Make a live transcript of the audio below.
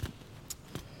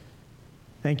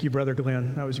Thank you, Brother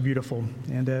Glenn. That was beautiful.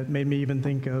 And it made me even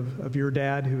think of your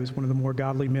dad, who is one of the more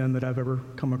godly men that I've ever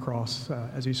come across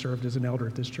as he served as an elder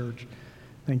at this church.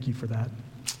 Thank you for that.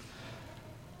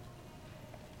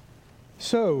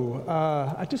 So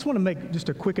I just want to make just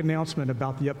a quick announcement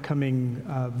about the upcoming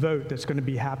vote that's going to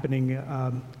be happening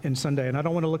in Sunday. And I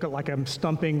don't want to look like I'm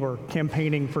stumping or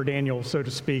campaigning for Daniel, so to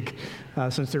speak,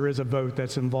 since there is a vote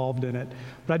that's involved in it.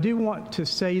 But I do want to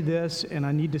say this, and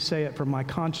I need to say it for my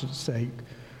conscience sake.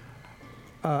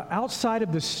 Outside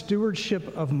of the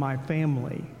stewardship of my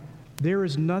family, there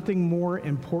is nothing more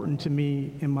important to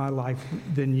me in my life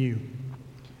than you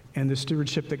and the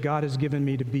stewardship that God has given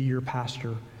me to be your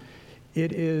pastor.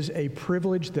 It is a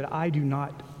privilege that I do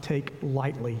not take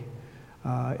lightly.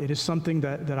 It is something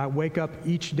that I wake up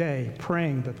each day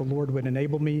praying that the Lord would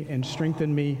enable me and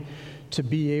strengthen me to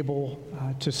be able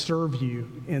to serve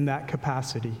you in that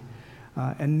capacity.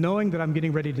 And knowing that I'm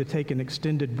getting ready to take an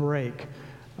extended break,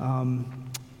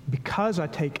 because I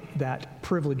take that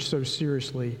privilege so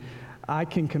seriously, I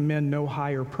can commend no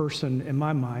higher person in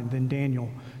my mind than Daniel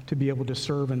to be able to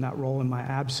serve in that role in my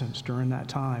absence during that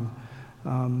time.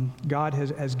 God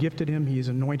has gifted him. He has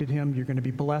anointed him. You're going to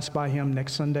be blessed by him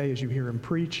next Sunday as you hear him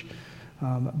preach.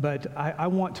 But I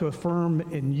want to affirm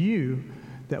in you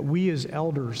that we as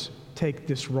elders take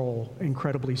this role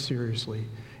incredibly seriously.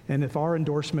 And if our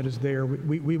endorsement is there,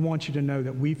 we want you to know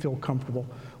that we feel comfortable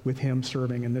with him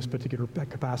serving in this particular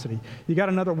capacity. You got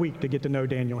another week to get to know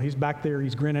Daniel. He's back there.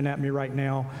 He's grinning at me right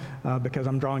now because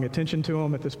I'm drawing attention to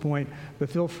him at this point. But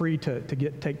feel free to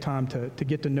take time to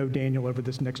get to know Daniel over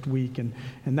this next week. And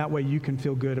that way you can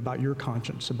feel good about your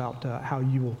conscience, about how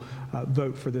you will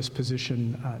vote for this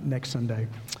position next Sunday.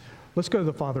 Let's go to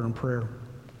the Father in prayer.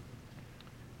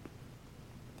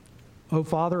 Oh,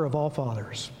 Father of all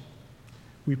fathers,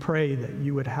 we pray that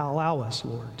you would allow us,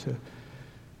 Lord,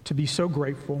 to be so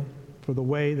grateful for the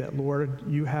way that, Lord,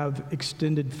 you have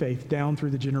extended faith down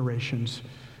through the generations,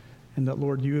 and that,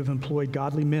 Lord, you have employed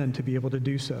godly men to be able to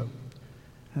do so.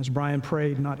 As Brian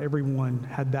prayed, not everyone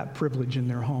had that privilege in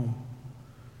their home.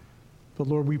 But,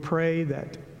 Lord, we pray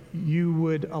that you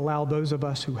would allow those of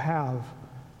us who have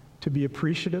to be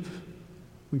appreciative.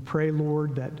 We pray,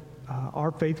 Lord, that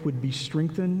our faith would be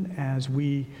strengthened as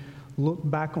we look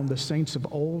back on the saints of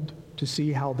old to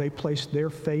see how they placed their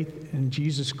faith in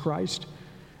Jesus Christ,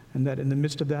 and that in the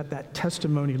midst of that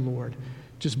testimony, Lord,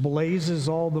 just blazes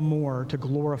all the more to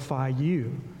glorify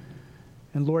you.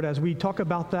 And Lord, as we talk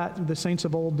about that, the saints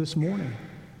of old this morning,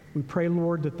 we pray,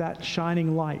 Lord, that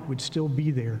shining light would still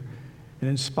be there and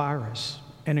inspire us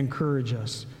and encourage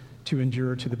us to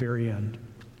endure to the very end.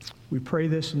 We pray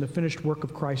this in the finished work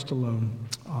of Christ alone.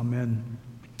 Amen.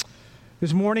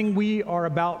 This morning, we are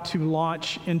about to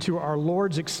launch into our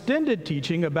Lord's extended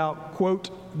teaching about,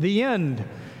 quote, the end.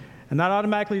 And that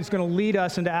automatically is going to lead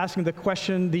us into asking the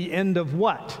question, the end of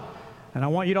what? And I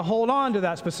want you to hold on to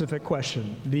that specific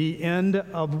question. The end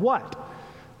of what?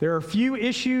 There are few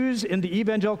issues in the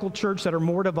evangelical church that are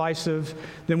more divisive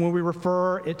than when we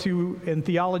refer it to in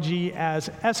theology as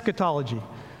eschatology,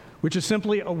 which is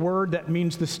simply a word that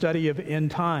means the study of end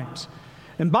times.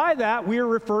 And by that, we are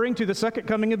referring to the second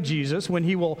coming of Jesus when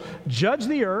he will judge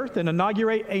the earth and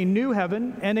inaugurate a new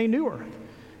heaven and a new earth.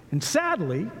 And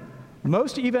sadly,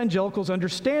 most evangelicals'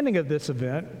 understanding of this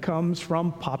event comes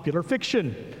from popular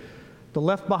fiction. The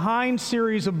Left Behind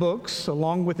series of books,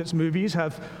 along with its movies,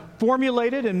 have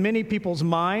formulated in many people's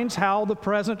minds how the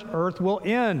present earth will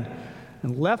end.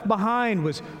 And Left Behind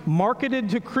was marketed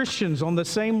to Christians on the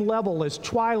same level as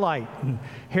Twilight and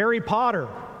Harry Potter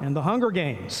and the Hunger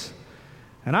Games.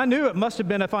 And I knew it must have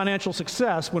been a financial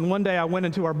success when one day I went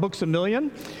into our Books A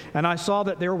Million and I saw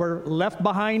that there were Left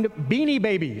Behind Beanie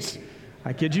Babies.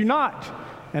 I kid you not.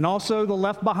 And also the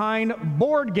Left Behind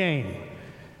board game.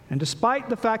 And despite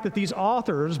the fact that these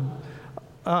authors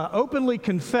openly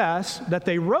confess that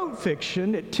they wrote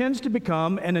fiction, it tends to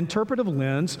become an interpretive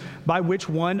lens by which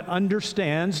one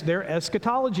understands their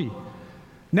eschatology.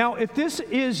 Now, if this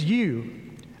is you,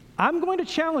 I'm going to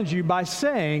challenge you by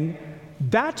saying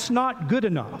that's not good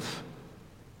enough.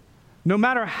 No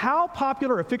matter how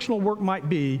popular a fictional work might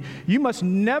be, you must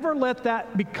never let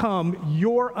that become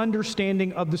your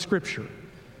understanding of the Scripture.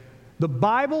 The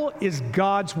Bible is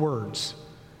God's words.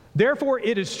 Therefore,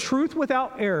 it is truth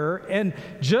without error, and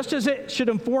just as it should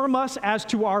inform us as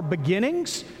to our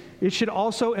beginnings, it should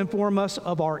also inform us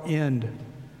of our end.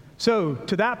 So,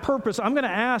 to that purpose, I'm going to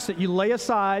ask that you lay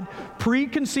aside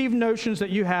preconceived notions that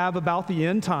you have about the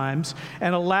end times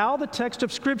and allow the text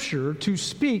of Scripture to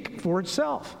speak for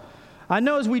itself. I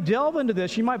know as we delve into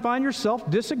this, you might find yourself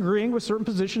disagreeing with certain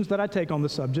positions that I take on the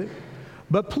subject,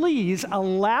 But please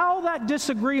allow that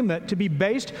disagreement to be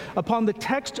based upon the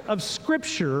text of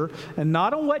Scripture and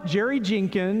not on what Jerry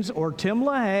Jenkins or Tim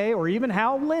LaHaye or even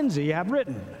Hal Lindsey have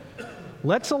written.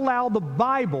 Let's allow the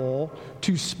Bible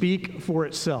to speak for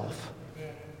itself.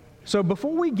 So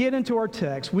before we get into our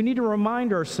text, we need to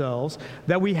remind ourselves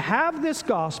that we have this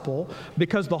gospel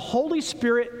because the Holy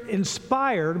Spirit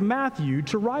inspired Matthew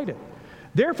to write it.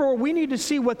 Therefore, we need to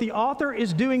see what the author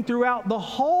is doing throughout the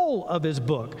whole of his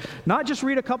book, not just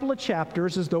read a couple of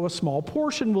chapters as though a small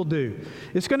portion will do.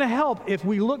 It's going to help if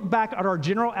we look back at our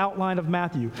general outline of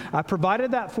Matthew. I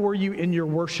provided that for you in your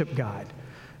worship guide.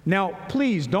 Now,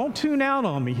 please don't tune out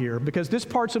on me here because this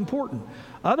part's important.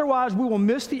 Otherwise, we will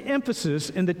miss the emphasis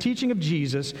in the teaching of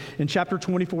Jesus in chapter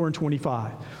 24 and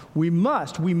 25. We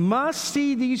must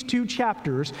see these two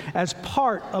chapters as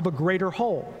part of a greater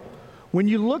whole. When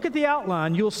you look at the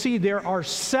outline, you'll see there are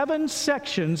 7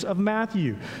 sections of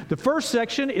Matthew. The first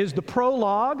section is the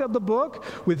prologue of the book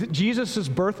with Jesus'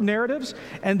 birth narratives,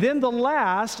 and then the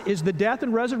last is the death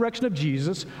and resurrection of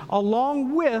Jesus,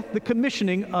 along with the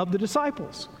commissioning of the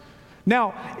disciples.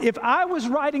 Now, if I was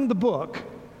writing the book,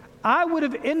 I would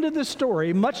have ended the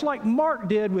story much like Mark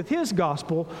did with his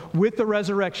gospel with the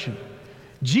resurrection.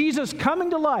 Jesus coming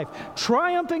to life,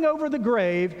 triumphing over the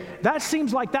grave, that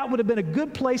seems like that would have been a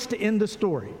good place to end the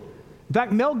story. In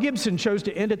fact, Mel Gibson chose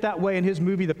to end it that way in his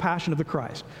movie, The Passion of the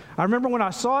Christ. I remember when I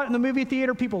saw it in the movie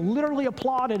theater, people literally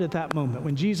applauded at that moment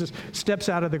when Jesus steps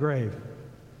out of the grave.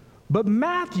 But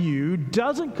Matthew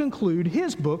doesn't conclude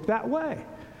his book that way.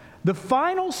 The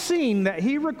final scene that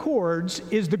he records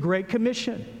is the Great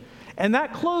Commission. And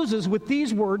that closes with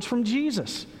these words from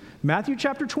Jesus. Matthew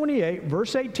chapter 28,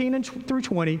 verse 18 through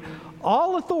 20,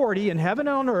 all authority in heaven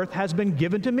and on earth has been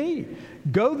given to me.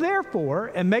 Go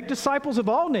therefore and make disciples of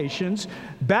all nations,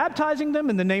 baptizing them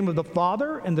in the name of the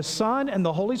Father and the Son and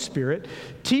the Holy Spirit,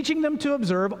 teaching them to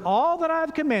observe all that I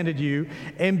have commanded you.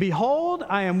 And behold,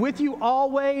 I am with you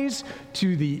always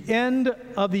to the end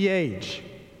of the age.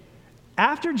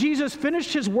 After Jesus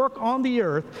finished his work on the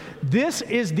earth, this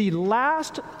is the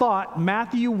last thought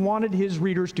Matthew wanted his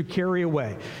readers to carry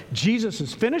away. Jesus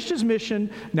has finished his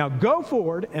mission. Now go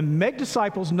forward and make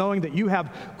disciples, knowing that you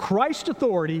have Christ's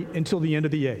authority until the end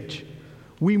of the age.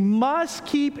 We must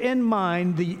keep in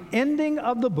mind the ending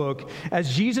of the book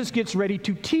as Jesus gets ready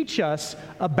to teach us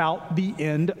about the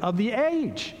end of the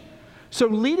age. So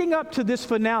leading up to this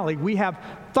finale, we have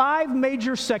 5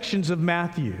 major sections of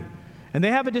Matthew. And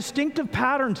they have a distinctive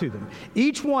pattern to them.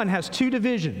 Each one has 2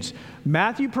 divisions.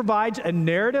 Matthew provides a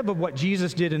narrative of what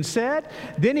Jesus did and said.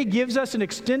 Then he gives us an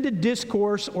extended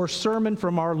discourse or sermon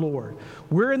from our Lord.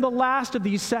 We're in the last of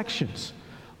these sections.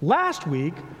 Last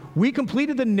week, we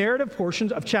completed the narrative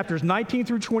portions of chapters 19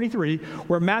 through 23,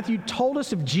 where Matthew told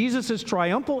us of Jesus'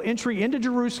 triumphal entry into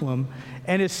Jerusalem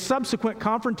and his subsequent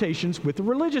confrontations with the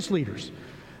religious leaders.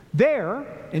 There,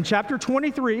 in chapter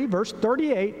 23, verse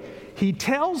 38, he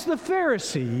tells the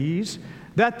Pharisees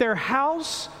that their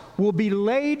house will be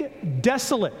laid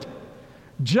desolate.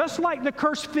 Just like the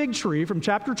cursed fig tree from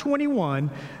chapter 21,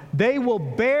 they will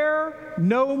bear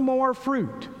no more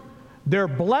fruit. Their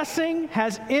blessing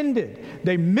has ended.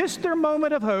 They missed their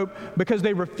moment of hope because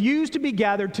they refused to be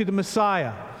gathered to the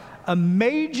Messiah. A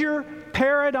major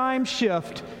paradigm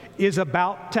shift is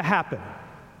about to happen.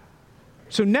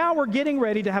 So now we're getting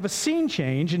ready to have a scene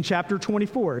change in chapter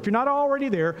 24. If you're not already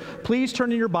there, please turn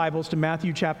in your Bibles to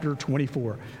Matthew chapter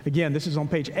 24. Again, this is on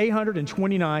page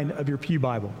 829 of your Pew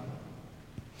Bible.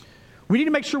 We need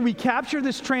to make sure we capture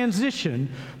this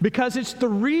transition because it's the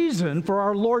reason for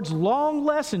our Lord's long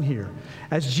lesson here.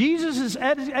 As Jesus is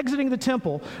exiting the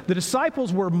temple, the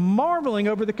disciples were marveling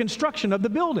over the construction of the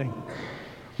building.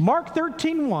 Mark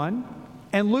 13:1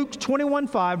 and Luke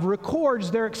 21:5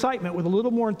 records their excitement with a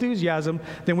little more enthusiasm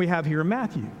than we have here in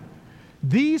Matthew.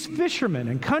 These fishermen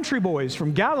and country boys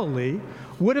from Galilee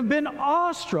would have been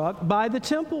awestruck by the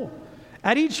temple.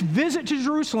 At each visit to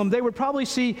Jerusalem, they would probably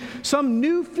see some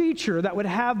new feature that would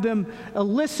have them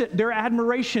elicit their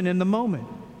admiration in the moment.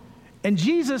 And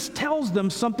Jesus tells them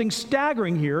something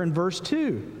staggering here in verse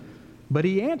 2. But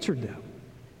he answered them,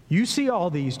 "You see all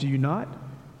these, do you not?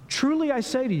 Truly I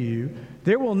say to you,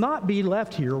 there will not be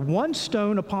left here one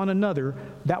stone upon another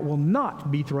that will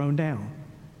not be thrown down."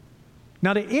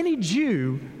 Now, to any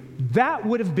Jew, that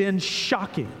would have been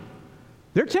shocking.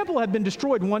 Their temple had been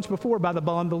destroyed once before by the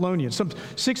Babylonians, some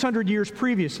 600 years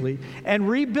previously, and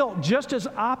rebuilt just as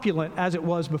opulent as it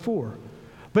was before.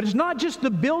 But it's not just the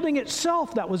building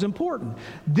itself that was important.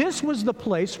 This was the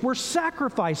place where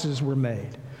sacrifices were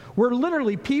made, where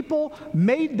literally people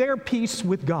made their peace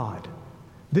with God.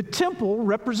 The temple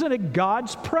represented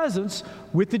God's presence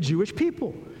with the Jewish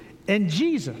people. And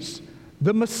Jesus,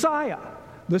 the Messiah,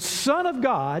 the Son of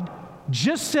God,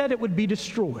 just said it would be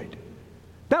destroyed.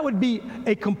 That would be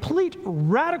a complete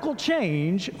radical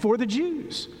change for the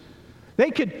Jews. They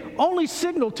could only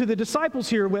signal to the disciples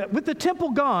here, with the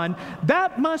temple gone,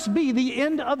 that must be the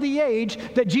end of the age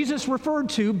that Jesus referred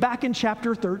to back in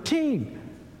chapter 13.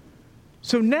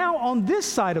 So now on this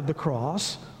side of the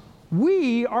cross,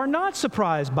 we are not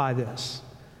surprised by this.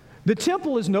 The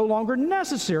temple is no longer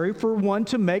necessary for one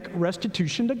to make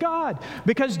restitution to God,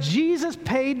 because Jesus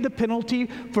paid the penalty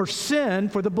for sin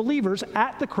for the believers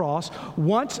at the cross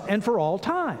once and for all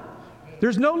time.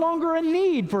 There's no longer a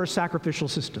need for a sacrificial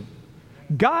system.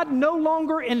 God no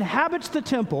longer inhabits the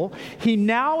temple. He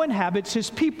now inhabits his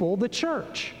people, the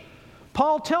church.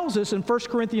 Paul tells us in 1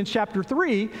 Corinthians chapter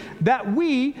 3 that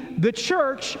we, the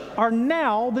church, are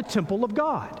now the temple of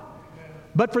God.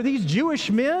 But for these Jewish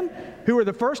men who were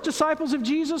the first disciples of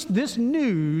Jesus, this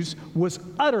news was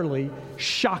utterly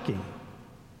shocking.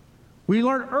 We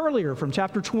learned earlier from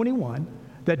chapter 21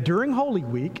 that during Holy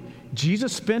Week,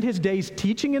 Jesus spent his days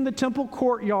teaching in the temple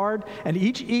courtyard, and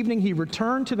each evening he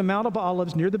returned to the Mount of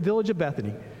Olives near the village of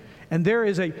Bethany. And there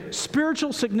is a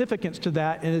spiritual significance to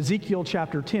that in Ezekiel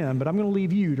chapter 10, but I'm going to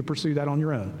leave you to pursue that on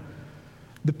your own.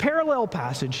 The parallel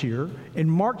passage here in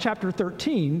Mark chapter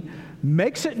 13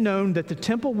 makes it known that the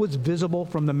temple was visible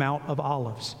from the Mount of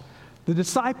Olives. The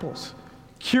disciples,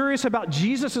 curious about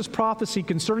Jesus' prophecy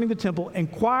concerning the temple,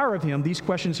 inquire of him these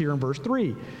questions here in verse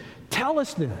 3. Tell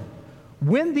us then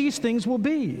when these things will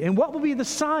be, and what will be the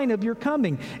sign of your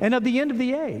coming and of the end of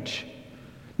the age.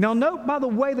 Now note by the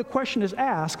way the question is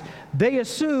asked, they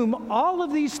assume all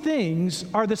of these things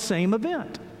are the same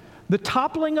event. The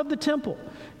toppling of the temple,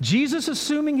 Jesus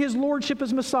assuming his lordship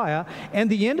as Messiah, and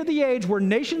the end of the age where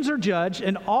nations are judged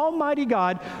and Almighty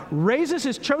God raises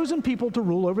his chosen people to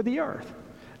rule over the earth.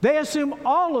 They assume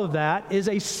all of that is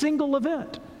a single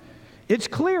event. It's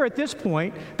clear at this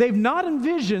point they've not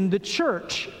envisioned the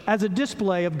church as a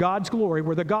display of God's glory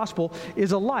where the gospel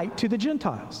is a light to the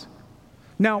Gentiles.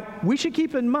 Now, we should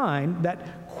keep in mind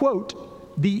that,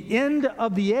 quote, the end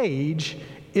of the age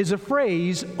is a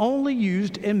phrase only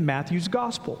used in Matthew's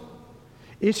gospel.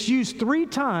 It's used 3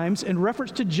 times in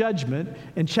reference to judgment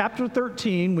in chapter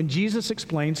 13 when Jesus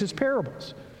explains his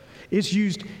parables. It's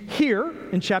used here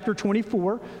in chapter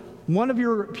 24. One of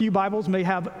your pew Bibles may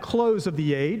have close of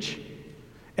the age.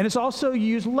 And it's also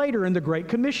used later in the Great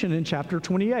Commission in chapter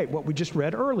 28, what we just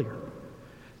read earlier.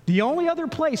 The only other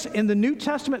place in the New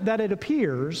Testament that it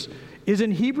appears is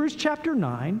in Hebrews chapter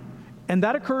 9, and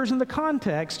that occurs in the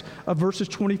context of verses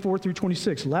 24 through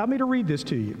 26. Allow me to read this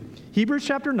to you. Hebrews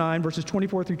chapter 9, verses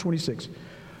 24 through 26.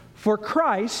 For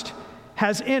Christ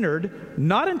has entered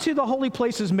not into the holy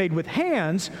places made with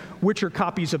hands, which are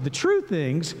copies of the true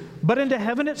things, but into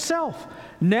heaven itself,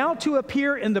 now to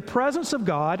appear in the presence of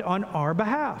God on our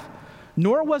behalf.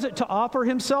 Nor was it to offer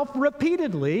himself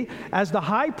repeatedly, as the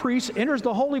high priest enters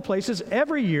the holy places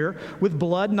every year with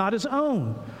blood not his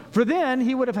own. For then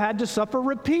he would have had to suffer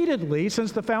repeatedly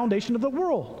since the foundation of the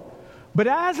world. But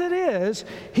as it is,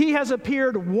 he has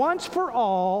appeared once for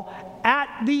all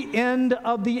at the end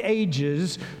of the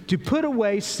ages to put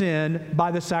away sin by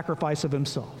the sacrifice of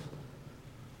himself.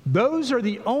 Those are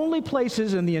the only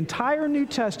places in the entire New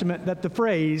Testament that the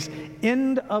phrase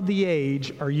end of the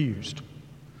age are used.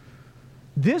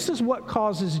 This is what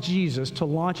causes Jesus to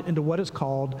launch into what is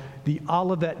called the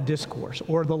Olivet Discourse,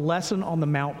 or the Lesson on the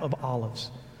Mount of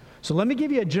Olives. So let me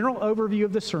give you a general overview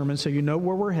of the sermon so you know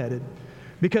where we're headed.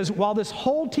 Because while this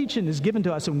whole teaching is given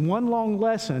to us in one long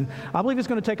lesson, I believe it's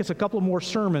going to take us a couple of more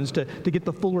sermons to get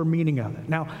the fuller meaning of it.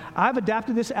 Now, I've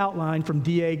adapted this outline from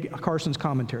D.A. Carson's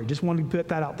commentary. Just wanted to put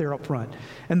that out there up front.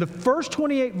 And the first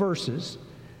 28 verses,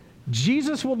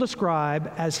 Jesus will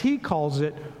describe, as he calls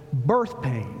it, birth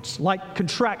pains, like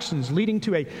contractions leading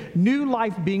to a new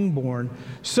life being born.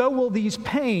 So will these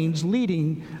pains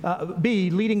leading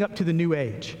up to the new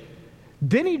age.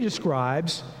 Then he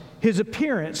describes his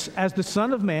appearance as the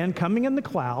Son of Man coming in the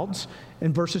clouds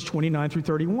in verses 29 through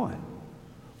 31.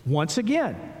 Once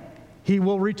again, he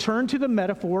will return to the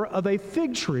metaphor of a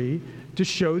fig tree to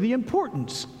show the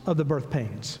importance of the birth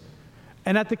pains.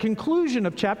 And at the conclusion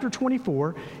of chapter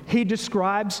 24, he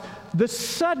describes the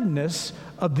suddenness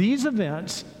of these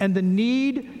events and the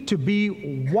need to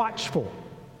be watchful.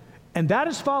 And that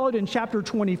is followed in chapter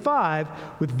 25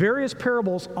 with various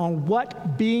parables on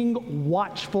what being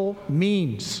watchful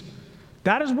means.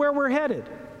 That is where we're headed.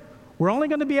 We're only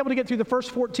going to be able to get through the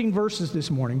first 14 verses this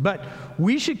morning, but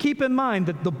we should keep in mind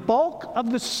that the bulk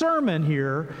of the sermon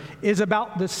here is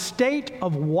about the state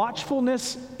of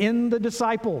watchfulness in the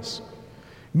disciples,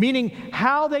 meaning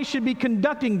how they should be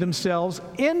conducting themselves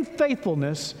in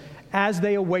faithfulness as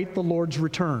they await the Lord's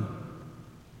return.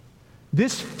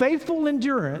 This faithful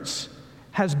endurance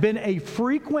has been a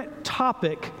frequent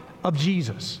topic of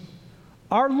Jesus.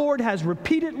 Our Lord has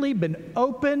repeatedly been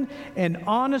open and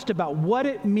honest about what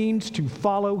it means to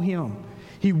follow Him.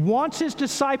 He wants His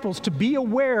disciples to be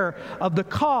aware of the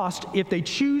cost if they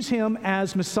choose Him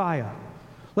as Messiah.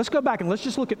 Let's go back and let's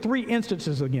just look at 3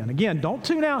 instances again. Again, don't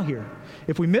tune out here.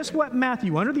 If we miss what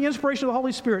Matthew, under the inspiration of the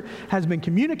Holy Spirit, has been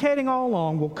communicating all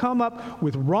along, we'll come up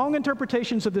with wrong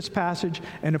interpretations of this passage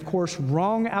and, of course,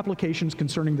 wrong applications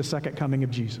concerning the second coming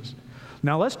of Jesus.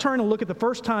 Now let's turn and look at the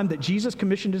first time that Jesus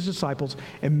commissioned His disciples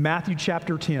in Matthew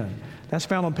chapter 10. That's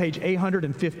found on page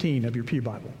 815 of your Pew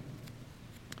Bible.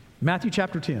 Matthew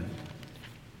chapter 10.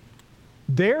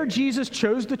 There Jesus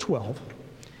chose the 12,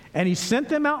 and He sent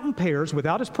them out in pairs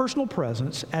without His personal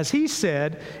presence, as He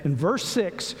said in verse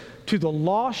 6, to the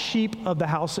lost sheep of the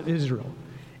house of Israel.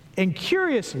 And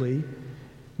curiously,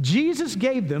 Jesus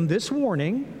gave them this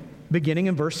warning beginning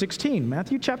in verse 16.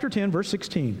 Matthew chapter 10, verse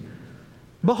 16.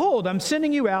 Behold, I'm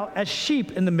sending you out as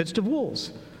sheep in the midst of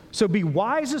wolves. So be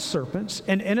wise as serpents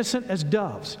and innocent as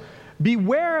doves.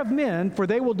 Beware of men, for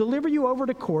they will deliver you over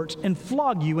to courts and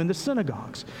flog you in the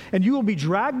synagogues. And you will be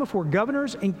dragged before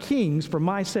governors and kings for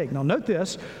my sake. Now note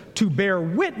this, to bear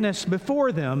witness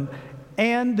before them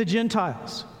and the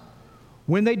Gentiles.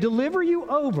 When they deliver you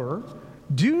over,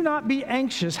 do not be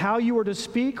anxious how you are to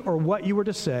speak or what you are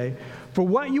to say, for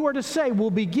what you are to say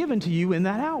will be given to you in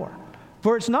that hour.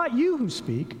 For it's not you who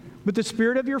speak, but the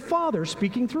Spirit of your Father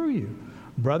speaking through you.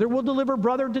 Brother will deliver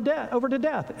brother over to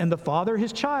death, and the father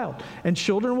his child. And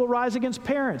children will rise against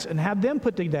parents and have them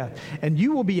put to death. And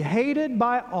you will be hated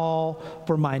by all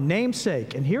for my name's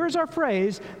sake. And here is our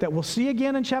phrase that we'll see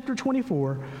again in chapter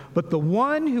 24. But the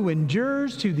one who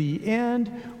endures to the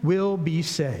end will be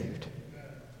saved.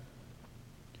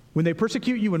 When they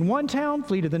persecute you in one town,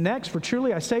 flee to the next. For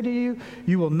truly I say to you,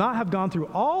 you will not have gone through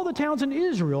all the towns in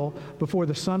Israel before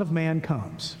the Son of Man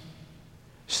comes.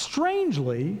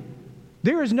 Strangely,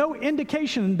 there is no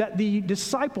indication that the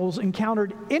disciples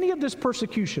encountered any of this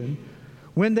persecution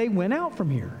when they went out from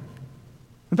here.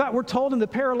 In fact, we're told in the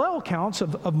parallel accounts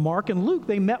of Mark and Luke,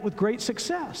 they met with great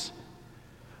success.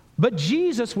 But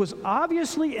Jesus was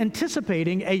obviously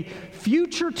anticipating a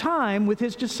future time with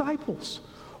His disciples,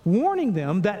 warning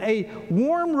them that a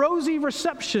warm, rosy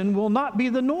reception will not be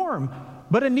the norm,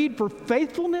 but a need for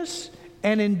faithfulness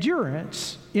and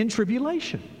endurance in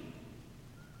tribulation.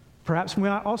 Perhaps we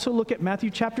might also look at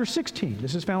Matthew chapter 16.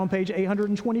 This is found on page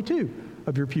 822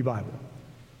 of your Pew Bible.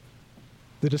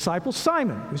 The disciple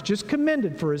Simon was just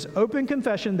commended for his open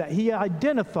confession that he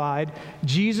identified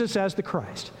Jesus as the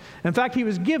Christ. In fact, he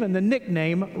was given the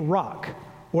nickname Rock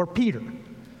or Peter.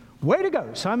 Way to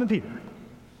go, Simon Peter.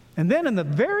 And then in the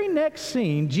very next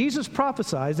scene, Jesus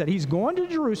prophesies that He's going to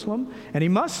Jerusalem and He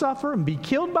must suffer and be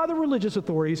killed by the religious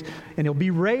authorities and He'll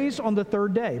be raised on the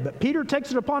third day. But Peter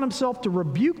takes it upon himself to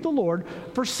rebuke the Lord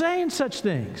for saying such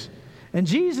things. And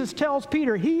Jesus tells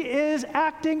Peter he is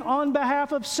acting on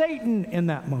behalf of Satan in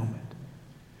that moment.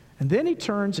 And then He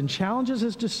turns and challenges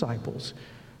His disciples,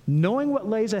 knowing what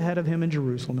lays ahead of Him in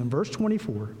Jerusalem. In verse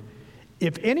 24,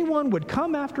 if anyone would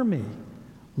come after me,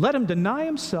 let him deny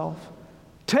himself,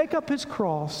 take up his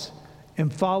cross,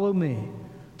 and follow me.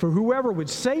 For whoever would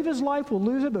save his life will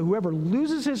lose it, but whoever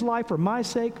loses his life for my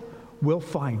sake will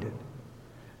find it.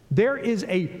 There is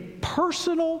a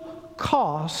personal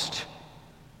cost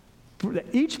that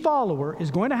each follower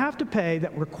is going to have to pay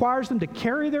that requires them to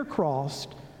carry their cross,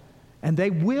 and they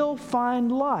will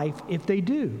find life if they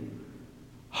do.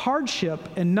 Hardship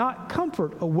and not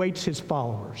comfort awaits His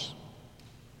followers.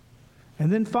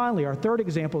 And then finally, our third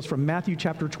example is from Matthew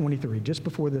chapter 23, just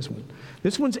before this one.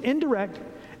 This one's indirect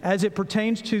as it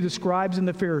pertains to the scribes and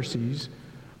the Pharisees,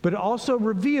 but it also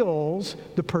reveals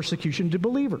the persecution to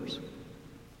believers.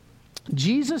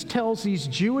 Jesus tells these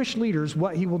Jewish leaders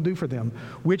what He will do for them,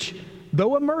 which,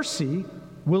 though a mercy,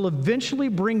 will eventually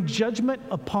bring judgment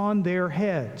upon their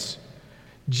heads.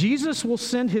 Jesus will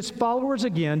send His followers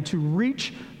again to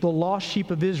reach the lost sheep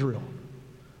of Israel.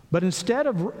 But instead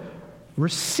of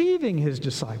receiving His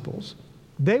disciples,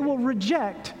 they will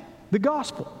reject the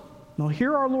gospel. Now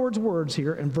hear our Lord's words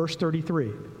here in verse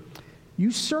 33.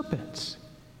 You serpents,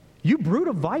 you brood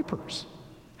of vipers,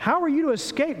 how are you to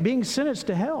escape being sentenced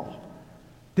to hell?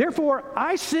 Therefore,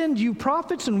 I send you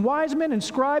prophets and wise men and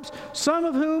scribes, some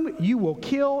of whom you will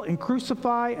kill and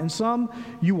crucify, and some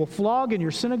you will flog in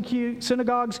your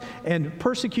synagogues and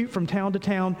persecute from town to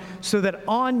town, so that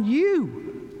on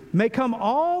you may come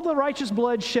all the righteous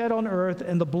blood shed on earth,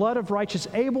 and the blood of righteous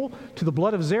Abel to the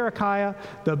blood of Zechariah,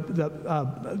 the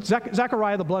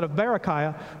blood of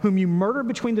Berechiah, whom you murdered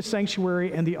between the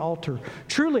sanctuary and the altar.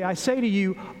 Truly, I say to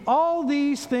you, all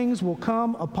these things will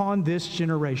come upon this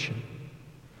generation.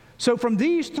 So from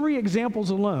these three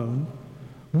examples alone,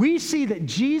 we see that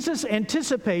Jesus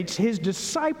anticipates his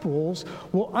disciples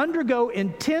will undergo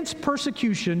intense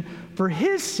persecution for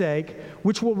his sake,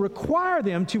 which will require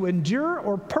them to endure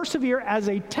or persevere as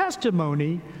a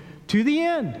testimony to the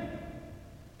end.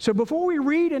 So before we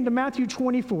read into Matthew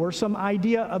 24 some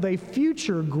idea of a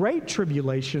future great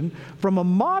tribulation from a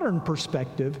modern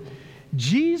perspective,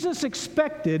 Jesus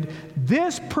expected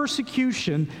this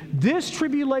persecution, this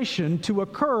tribulation to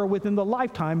occur within the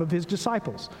lifetime of his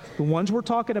disciples, the ones we're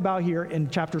talking about here in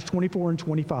chapters 24 and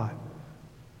 25.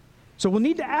 So we'll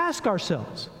need to ask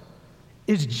ourselves,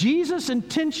 is Jesus'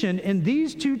 intention in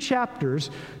these two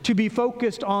chapters to be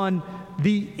focused on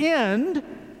the end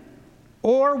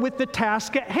or with the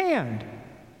task at hand,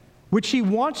 which he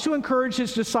wants to encourage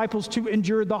his disciples to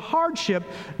endure the hardship,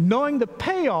 knowing the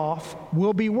payoff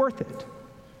will be worth it?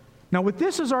 Now, with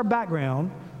this as our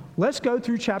background, let's go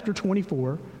through chapter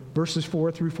 24, verses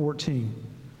 4 through 14.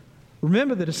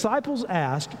 Remember, the disciples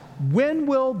asked, when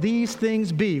will these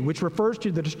things be? Which refers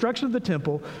to the destruction of the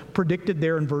temple predicted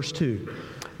there in verse 2.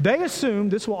 They assume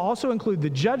this will also include the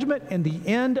judgment and the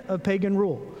end of pagan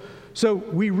rule. So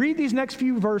we read these next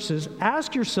few verses.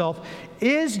 Ask yourself,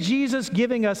 is Jesus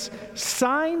giving us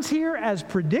signs here as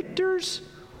predictors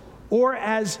or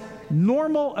as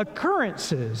normal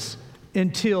occurrences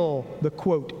until the,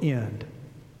 quote, end?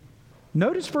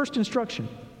 Notice first instruction.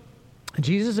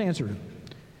 Jesus answered him,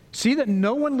 see that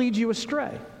no one leads you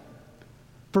astray.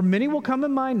 For many will come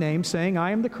in my name, saying,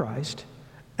 I am the Christ,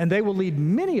 and they will lead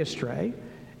many astray,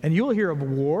 and you will hear of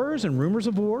wars and rumors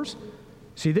of wars.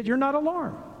 See that you're not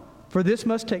alarmed. For this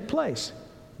must take place.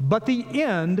 But the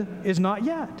end is not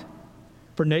yet.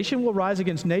 For nation will rise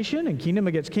against nation, and kingdom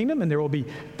against kingdom, and there will be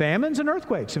famines and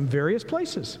earthquakes in various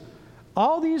places.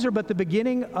 All these are but the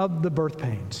beginning of the birth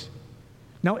pains.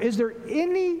 Now, is there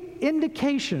any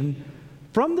indication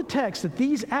from the text that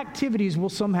these activities will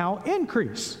somehow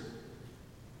increase?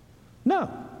 No.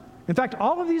 In fact,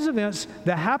 all of these events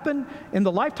that happen in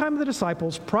the lifetime of the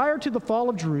disciples prior to the fall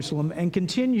of Jerusalem and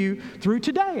continue through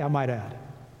today, I might add.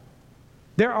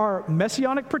 There are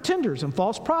messianic pretenders and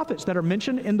false prophets that are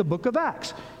mentioned in the book of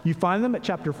Acts. You find them at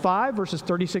chapter 5, verses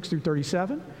 36 through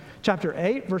 37, chapter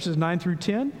 8, verses 9 through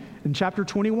 10, and chapter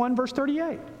 21, verse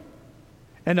 38.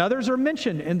 And others are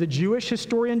mentioned in the Jewish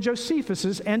historian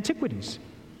Josephus' Antiquities.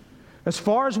 As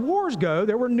far as wars go,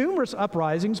 there were numerous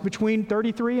uprisings between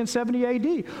 33 and 70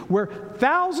 AD, where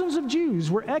thousands of Jews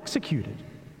were executed.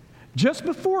 Just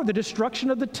before the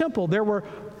destruction of the temple, there were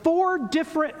 4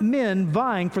 different men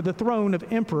vying for the throne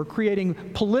of emperor, creating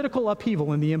political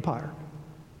upheaval in the empire.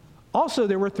 Also,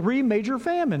 there were 3 major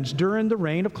famines during the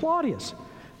reign of Claudius.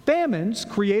 Famines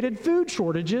created food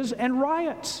shortages and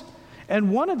riots.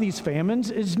 And one of these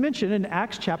famines is mentioned in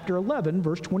Acts chapter 11,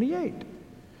 verse 28.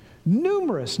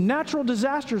 Numerous natural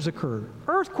disasters occurred.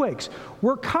 Earthquakes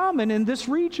were common in this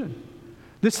region.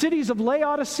 The cities of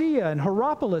Laodicea and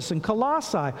Hierapolis and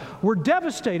Colossae were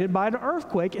devastated by an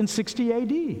earthquake in 60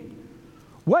 AD.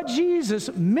 What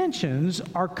Jesus mentions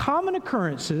are common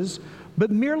occurrences, but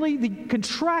merely the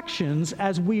contractions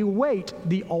as we await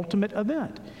the ultimate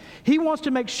event. He wants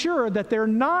to make sure that they're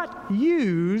not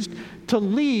used to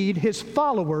lead his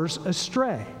followers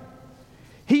astray.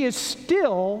 He is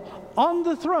still on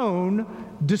the throne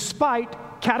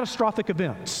despite catastrophic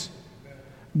events.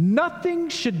 Nothing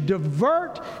should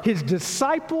divert his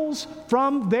disciples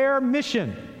from their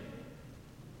mission.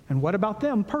 And what about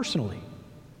them personally?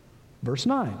 Verse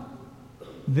 9.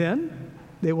 Then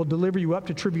they will deliver you up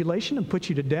to tribulation and put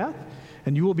you to death,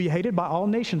 and you will be hated by all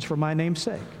nations for my name's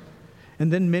sake.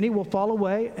 And then many will fall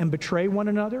away and betray one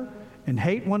another and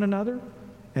hate one another,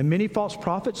 and many false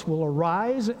prophets will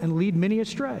arise and lead many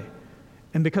astray.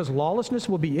 And because lawlessness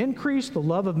will be increased, the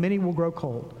love of many will grow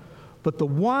cold. But the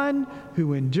one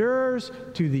who endures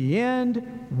to the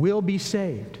end will be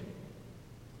saved.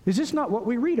 Is this not what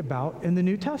we read about in the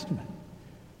New Testament?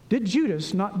 Did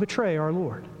Judas not betray our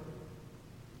Lord?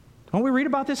 Don't we read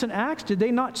about this in Acts? Did they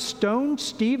not stone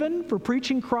Stephen for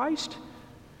preaching Christ?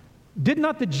 Did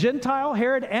not the Gentile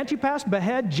Herod Antipas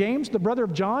behead James, the brother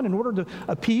of John, in order to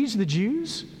appease the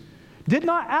Jews? Did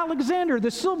not Alexander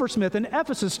the silversmith in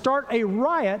Ephesus start a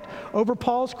riot over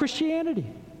Paul's Christianity?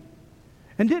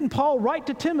 And didn't Paul write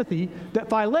to Timothy that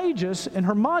Phylagus and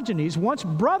Hermogenes, once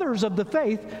brothers of the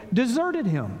faith, deserted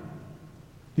him?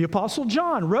 The Apostle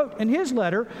John wrote in his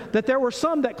letter that there were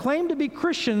some that claimed to be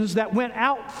Christians that went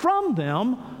out from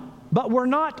them, but were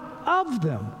not of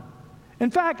them.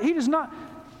 In fact, he does not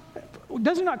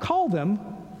call them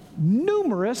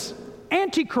numerous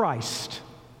antichrists.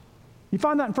 You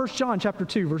find that in 1 John chapter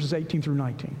 2, verses 18 through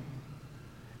 19.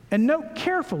 And note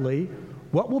carefully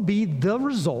what will be the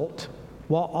result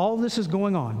while all this is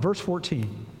going on. Verse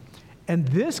 14. And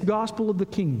this gospel of the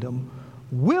kingdom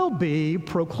will be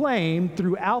proclaimed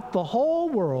throughout the whole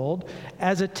world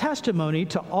as a testimony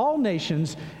to all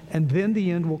nations, and then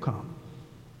the end will come.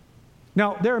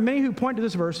 Now, there are many who point to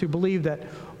this verse who believe that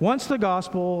once the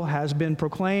gospel has been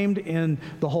proclaimed in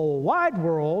the whole wide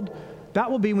world,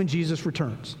 that will be when Jesus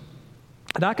returns.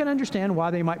 And I can understand why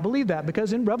they might believe that,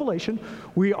 because in Revelation,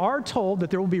 we are told that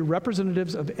there will be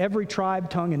representatives of every tribe,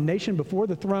 tongue, and nation before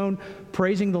the throne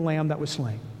praising the Lamb that was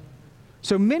slain.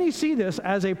 So many see this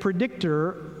as a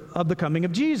predictor of the coming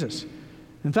of Jesus.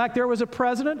 In fact, there was a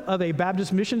president of a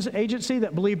Baptist missions agency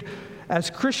that believed as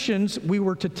Christians we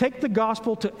were to take the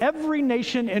gospel to every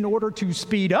nation in order to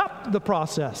speed up the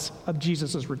process of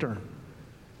Jesus' return.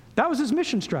 That was his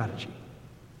mission strategy.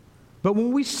 But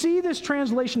when we see this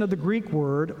translation of the Greek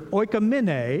word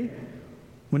oikomene,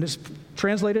 when it's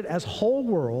translated as whole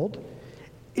world,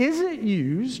 is it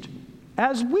used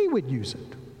as we would use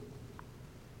it?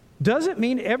 Does it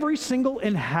mean every single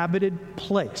inhabited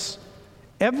place?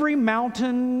 Every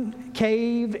mountain,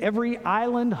 cave, every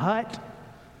island, hut?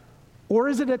 Or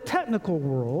is it a technical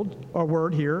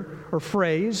word here, or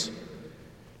phrase,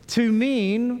 to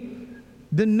mean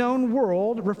the known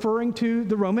world, referring to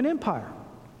the Roman Empire?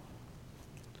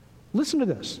 Listen to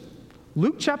this.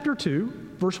 Luke chapter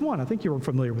 2, verse 1. I think you were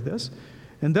familiar with this.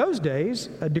 In those days,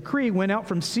 a decree went out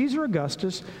from Caesar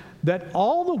Augustus that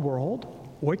all the world,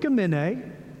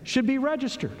 oikomene, should be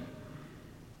registered.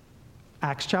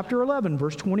 Acts chapter 11,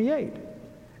 verse 28.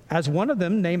 As one of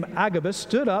them, named Agabus,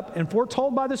 stood up and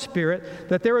foretold by the Spirit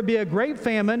that there would be a great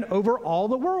famine over all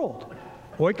the world.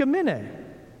 Oikomene.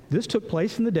 This took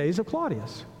place in the days of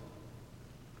Claudius.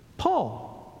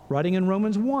 Paul, writing in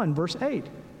Romans 1, verse 8.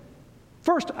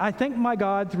 First, I thank my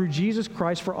God through Jesus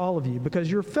Christ for all of you,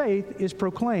 because your faith is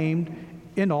proclaimed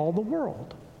in all the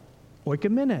world.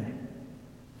 Oikomene.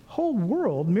 Whole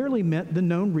world merely meant the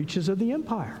known reaches of the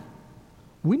empire.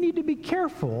 We need to be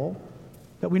careful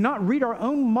that we not read our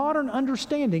own modern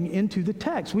understanding into the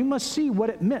text. We must see what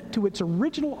it meant to its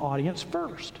original audience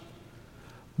first.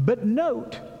 But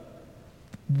note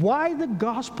why the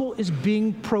gospel is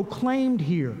being proclaimed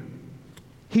here.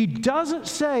 He doesn't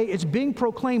say it's being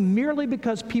proclaimed merely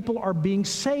because people are being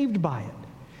saved by it.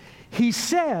 He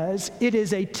says it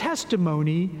is a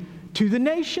testimony to the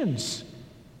nations.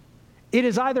 It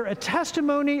is either a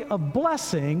testimony of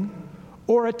blessing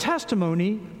or a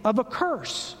testimony of a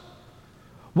curse.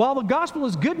 While the gospel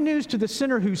is good news to the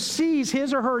sinner who sees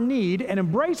his or her need and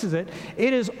embraces it,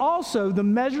 it is also the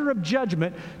measure of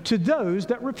judgment to those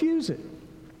that refuse it.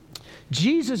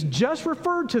 Jesus just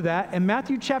referred to that in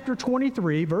Matthew chapter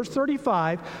 23, verse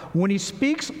 35, when he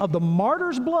speaks of the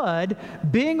martyr's blood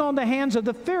being on the hands of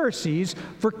the Pharisees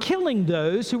for killing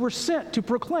those who were sent to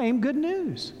proclaim good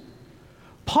news.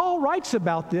 Paul writes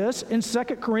about this in 2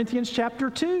 Corinthians chapter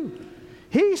 2.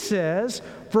 He says,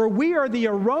 "For we are the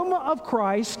aroma of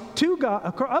Christ to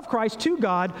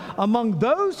God among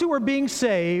those who are being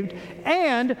saved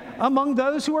and among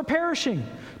those who are perishing.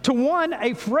 To one,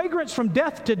 a fragrance from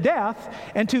death to death,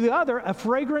 and to the other, a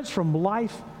fragrance from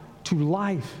life to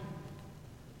life.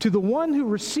 To the one who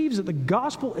receives it, the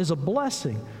gospel is a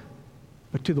blessing,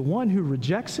 but to the one who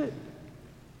rejects it,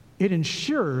 it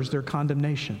ensures their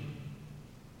condemnation."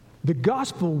 The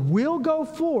gospel will go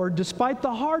forward despite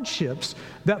the hardships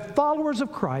that followers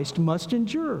of Christ must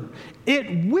endure.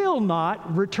 It will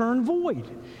not return void.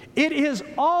 It is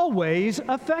always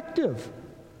effective.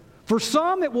 For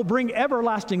some, it will bring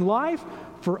everlasting life.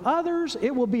 For others,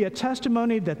 it will be a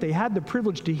testimony that they had the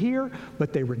privilege to hear,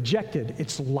 but they rejected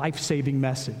its life-saving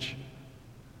message.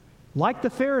 Like the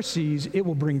Pharisees, it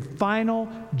will bring final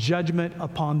judgment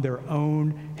upon their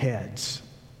own heads.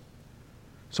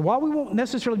 So while we won't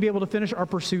necessarily be able to finish our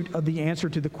pursuit of the answer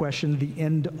to the question, the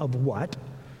end of what?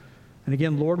 And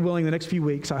again, Lord willing, the next few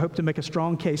weeks, I hope to make a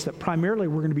strong case that primarily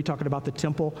we're going to be talking about the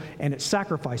temple and its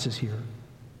sacrifices here.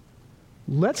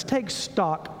 Let's take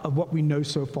stock of what we know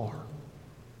so far,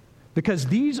 because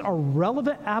these are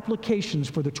relevant applications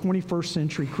for the 21st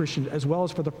century Christians as well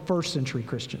as for the first century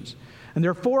Christians. And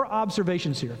there are 4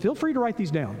 observations here. Feel free to write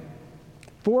these down.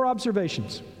 4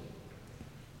 observations.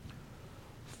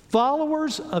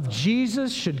 Followers of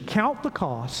Jesus should count the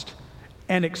cost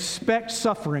and expect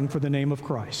suffering for the name of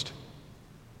Christ.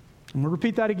 I'm going to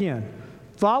repeat that again.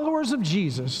 followers of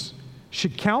Jesus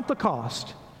should count the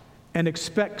cost and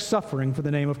expect suffering for the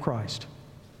name of Christ.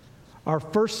 Our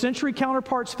first century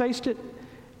counterparts faced it,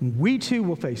 and we too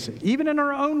will face it. Even in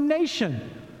our own nation,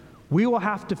 we will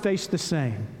have to face the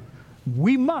same.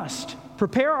 We must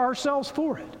prepare ourselves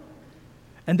for it.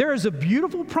 And there is a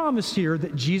beautiful promise here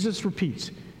that Jesus repeats.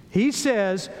 He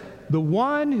says, "The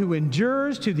one who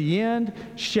endures to the end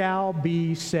shall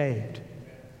be saved."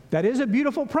 That is a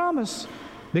beautiful promise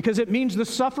because it means the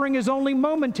suffering is only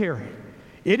momentary.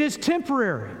 It is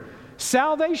temporary.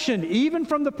 Salvation, even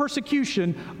from the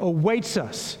persecution, awaits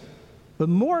us. But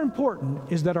more important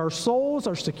is that our souls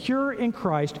are secure in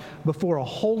Christ before a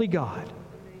holy God.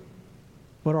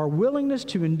 But our willingness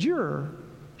to endure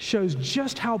shows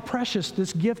just how precious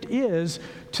this gift is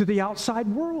to the outside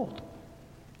world.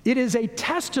 It is a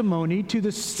testimony to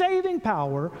the saving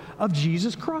power of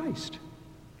Jesus Christ.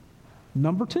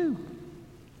 Number 2,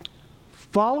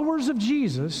 followers of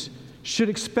Jesus should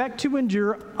expect to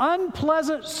endure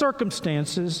unpleasant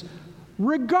circumstances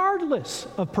regardless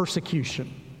of persecution.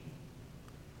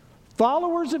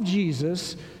 Followers of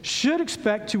Jesus should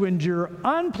expect to endure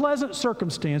unpleasant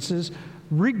circumstances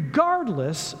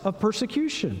regardless of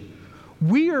persecution.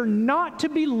 We are not to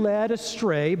be led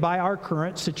astray by our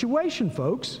current situation,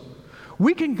 folks.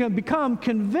 We can become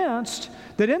convinced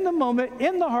that in the moment,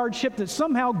 in the hardship, that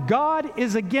somehow God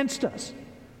is against us.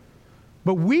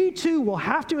 But we too will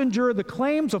have to endure the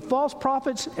claims of false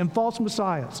prophets and false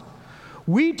messiahs.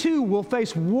 We too will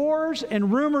face wars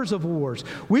and rumors of wars.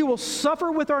 We will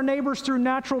suffer with our neighbors through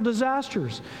natural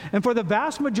disasters. And for the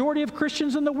vast majority of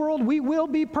Christians in the world, we will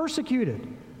be persecuted.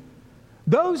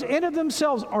 Those in of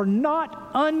themselves are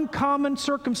not uncommon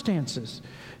circumstances.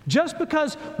 Just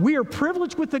because we are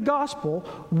privileged with the gospel,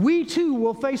 we too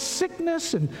will face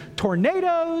sickness and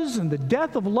tornadoes and the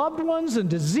death of loved ones and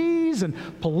disease and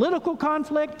political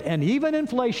conflict and even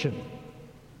inflation.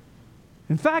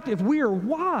 In fact, if we are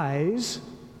wise,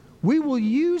 we will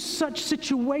use such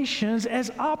situations as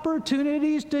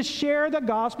opportunities to share the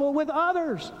gospel with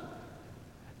others.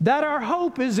 That our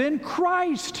hope is in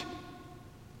Christ,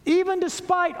 even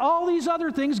despite all these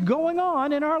other things going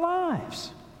on in our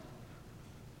lives.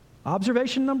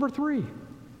 Observation number 3.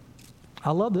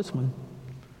 I love this one.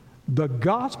 The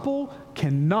gospel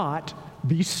cannot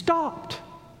be stopped.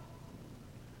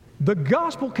 The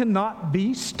gospel cannot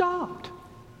be stopped.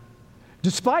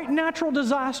 Despite natural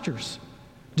disasters,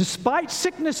 despite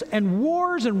sickness and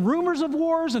wars and rumors of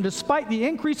wars, and despite the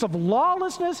increase of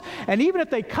lawlessness, and even if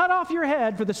they cut off your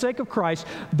head for the sake of Christ,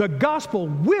 the gospel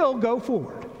will go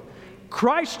forward.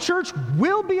 Christ's church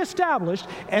will be established,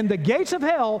 and the gates of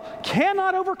hell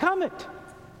cannot overcome it.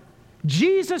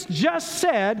 Jesus just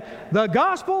said the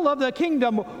gospel of the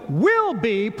kingdom will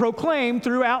be proclaimed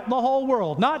throughout the whole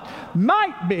world. Not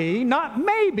might be, not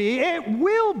maybe, it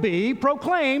will be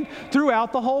proclaimed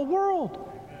throughout the whole world.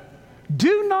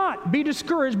 Do not be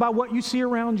discouraged by what you see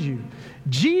around you.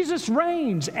 Jesus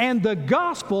reigns, and the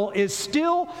gospel is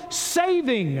still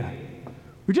saving.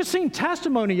 We've just seen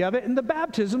testimony of it in the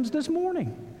baptisms this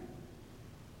morning.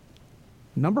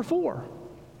 Number 4,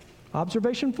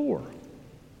 observation 4.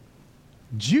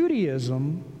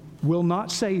 Judaism will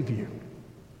not save you.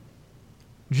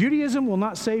 Judaism will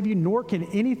not save you, nor can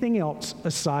anything else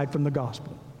aside from the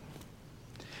gospel.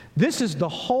 This is the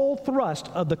whole thrust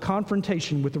of the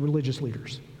confrontation with the religious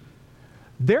leaders.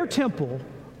 Their temple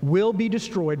will be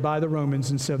destroyed by the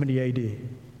Romans in 70 AD.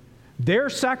 Their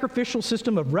sacrificial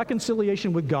system of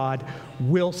reconciliation with God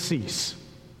will cease.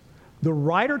 The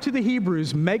writer to the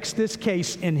Hebrews makes this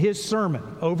case in his sermon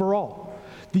overall.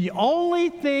 The only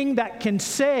thing that can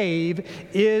save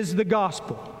is the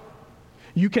gospel.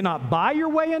 You cannot buy your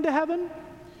way into heaven.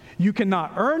 You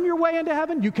cannot earn your way into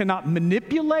heaven. You cannot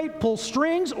manipulate, pull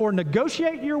strings, or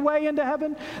negotiate your way into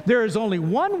heaven. There is only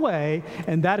one way,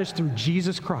 and that is through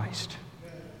Jesus Christ.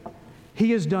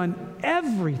 He has done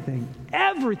everything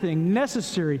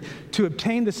necessary to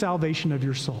obtain the salvation of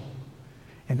your soul.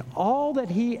 And all that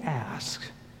he asks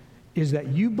is that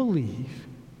you believe,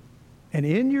 and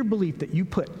in your belief that you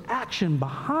put action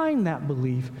behind that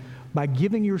belief by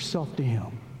giving yourself to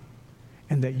him.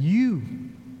 And that you,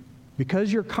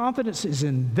 because your confidence is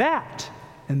in that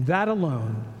and that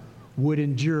alone, would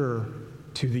endure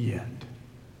to the end.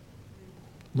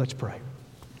 Let's pray.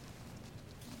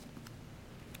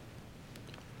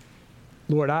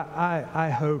 Lord, I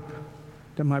hope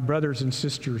that my brothers and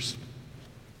sisters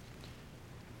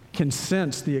can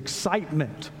sense the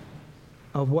excitement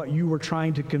of what you were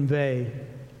trying to convey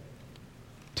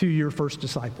to your first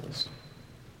disciples.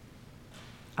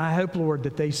 I hope, Lord,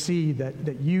 that they see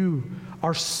that you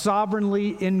are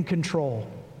sovereignly in control,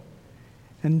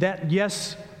 And that,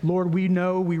 yes, Lord, we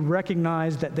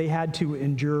recognize that they had to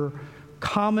endure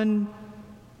common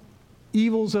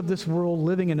evils of this world,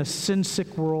 living in a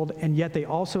sin-sick world, and yet they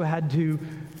also had to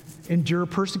endure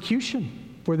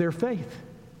persecution for their faith.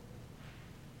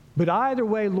 But either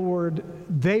way, Lord,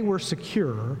 they were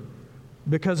secure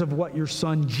because of what your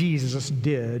Son Jesus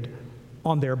did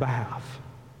on their behalf.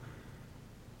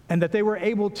 And that they were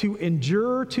able to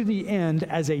endure to the end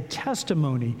as a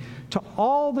testimony to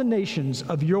all the nations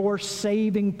of your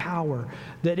saving power,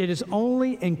 that it is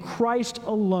only in Christ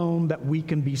alone that we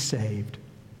can be saved.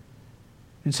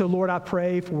 And so, Lord, I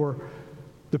pray for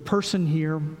the person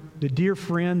here, the dear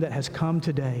friend that has come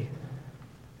today,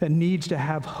 that needs to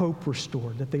have hope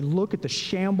restored, that they look at the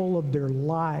shamble of their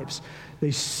lives,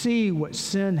 they see what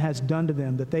sin has done to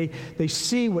them, that they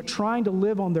see what trying to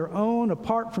live on their own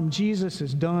apart from Jesus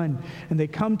has done, and they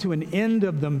come to an end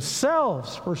of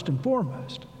themselves, first and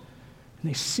foremost, and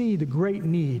they see the great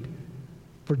need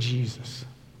for Jesus.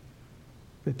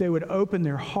 That they would open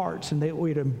their hearts and they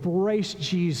would embrace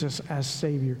Jesus as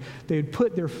Savior. They would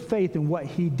put their faith in what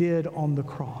He did on the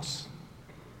cross.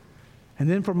 And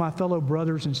then for my fellow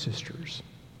brothers and sisters,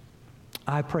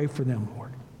 I pray for them,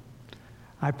 Lord.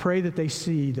 I pray that they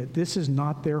see that this is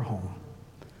not their home.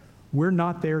 We're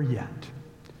not there yet.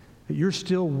 That you're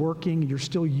still working, you're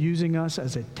still using us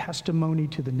as a testimony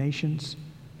to the nations.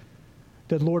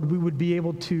 That, Lord, we would be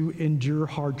able to endure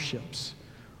hardships.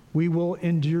 We will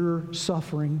endure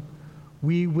suffering.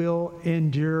 We will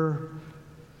endure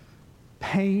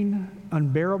pain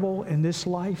unbearable in this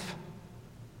life.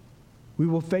 We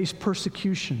will face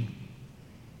persecution,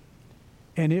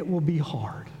 and it will be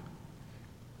hard.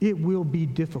 It will be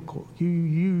difficult. You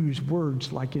use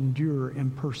words like endure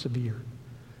and persevere.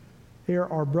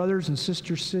 There are brothers and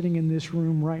sisters sitting in this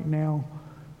room right now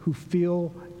who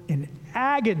feel in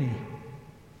agony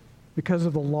because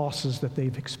of the losses that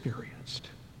they've experienced.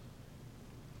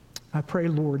 I pray,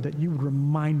 Lord, that you would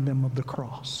remind them of the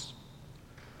cross,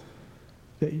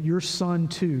 that your Son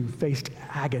too faced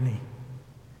agony.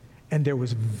 And there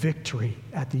was victory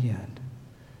at the end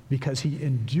because He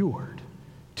endured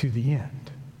to the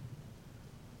end.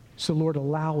 So, Lord,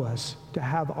 allow us to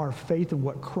have our faith in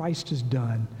what Christ has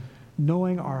done,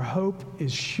 knowing our hope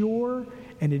is sure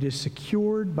and it is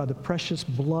secured by the precious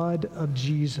blood of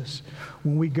Jesus.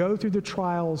 When we go through the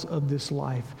trials of this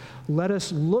life, let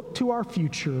us look to our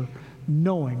future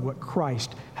knowing what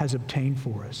Christ has obtained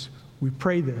for us. We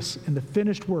pray this in the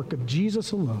finished work of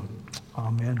Jesus alone.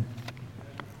 Amen.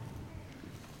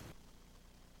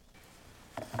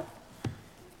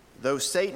 Though Satan